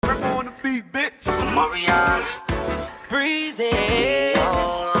beat, bitch. Omarion, breezy.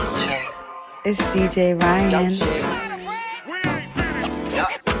 It's DJ Ryan.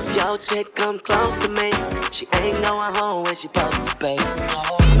 Yo, chick come close to me. She ain't going home when she supposed to pay.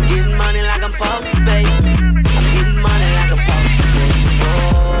 I'm getting money like I'm supposed to pay. I'm getting money like I'm supposed to pay.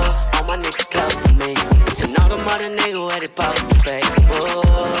 Oh, all my niggas close to me. And all them other niggas where they supposed to pay. Oh,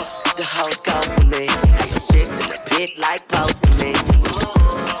 the hoes go for me. Have your chicks in the pit like post to me. Oh,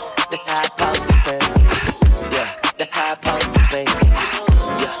 that's how I supposed to pay. Yeah, that's how I supposed to pay.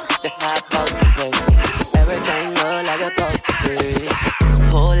 Yeah, that's how I supposed to pay. Everything look like it's supposed to be.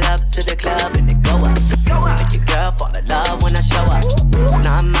 Pull up to the club and it go up. Make your girl fall in love when I show up. It's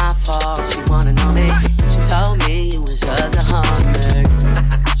not my fault, she wanna know me. She told me you was just a hummer.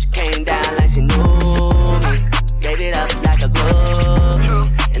 She came down like she knew me. Gave it up like a groupie.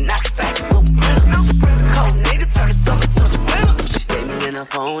 And that's facts, no rhythm. Cold nigga turn summer to the winter. She saved me in her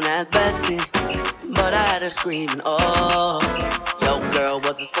phone at bestie, but I had her screaming, oh. Yo girl,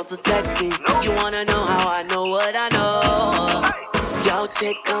 wasn't supposed to text me. You wanna know how I know what I know? Yo,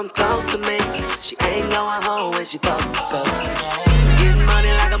 chick come close to me. She ain't going home when she supposed to pay. Getting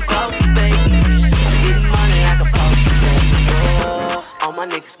money like I'm supposed to pay. I'm getting money like I'm supposed to pay. Oh, all my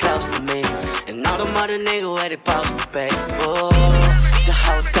niggas close to me. And all them other niggas where they supposed to pay. Oh, the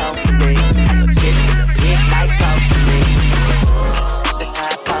hoes go for me. And your chicks in the pit like close to me. That's how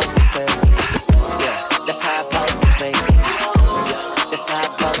I supposed to pay. Yeah, that's how I supposed to pay. Yeah, that's how I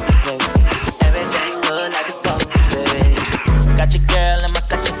supposed to pay. Everything look like it's supposed to pay. Got your girl in my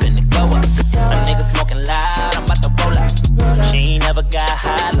section, finna go up. A nigga smoking loud, I'm about to roll up. She ain't never got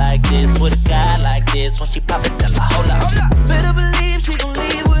high like this with a guy like this. When she pop it, tell her hold up. Better believe she gon'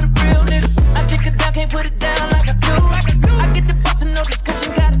 leave with a real nigga. I take it down, can't put it down like I do. I get the bustin' no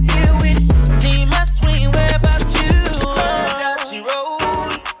discussion, gotta deal with it. See my swing, where about you? Does she roll?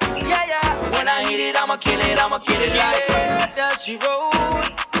 Yeah, yeah. When I hit it, I'ma kill it like where does she roll?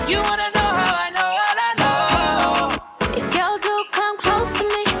 You wanna know how I know what I know? If your dude come close to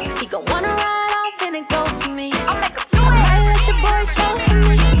me, he gon' wanna ride off and it goes for me. I might let your boy show for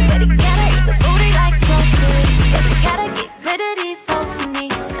me, but he gotta eat the booty like groceries. But he gotta get rid of these souls for me.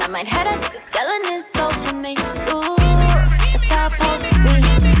 I might have a nigga selling his soul for me. Ooh, that's how it's supposed to be.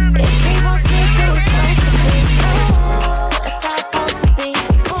 If he wants me to, it's supposed to be. Ooh, that's how it's supposed to be.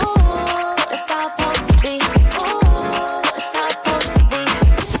 Ooh, that's how it's supposed to be. Ooh, that's how it's supposed to be.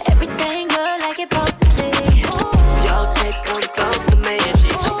 Everything good like it's supposed to be. Yo, chick come close to me.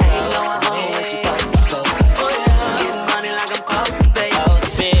 She ain't going home when she supposed to pay. Getting money like I'm supposed to pay.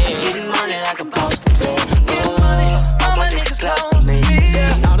 Getting money like I'm supposed to pay. All my niggas close to me.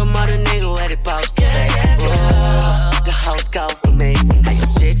 And all them other niggas where they supposed to pay. The hoes go for me. Have your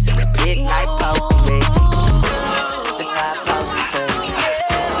chicks in the pit like post for me. That's how I supposed to pay.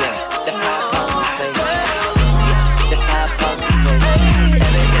 Yeah, that's how I supposed to pay. Yeah, that's how I supposed to pay.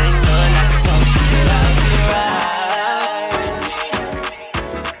 Everything good like it's supposed to be.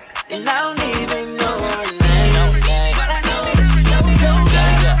 And I don't even know her name, but I know that she know your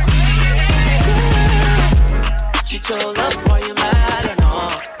girl. She chose up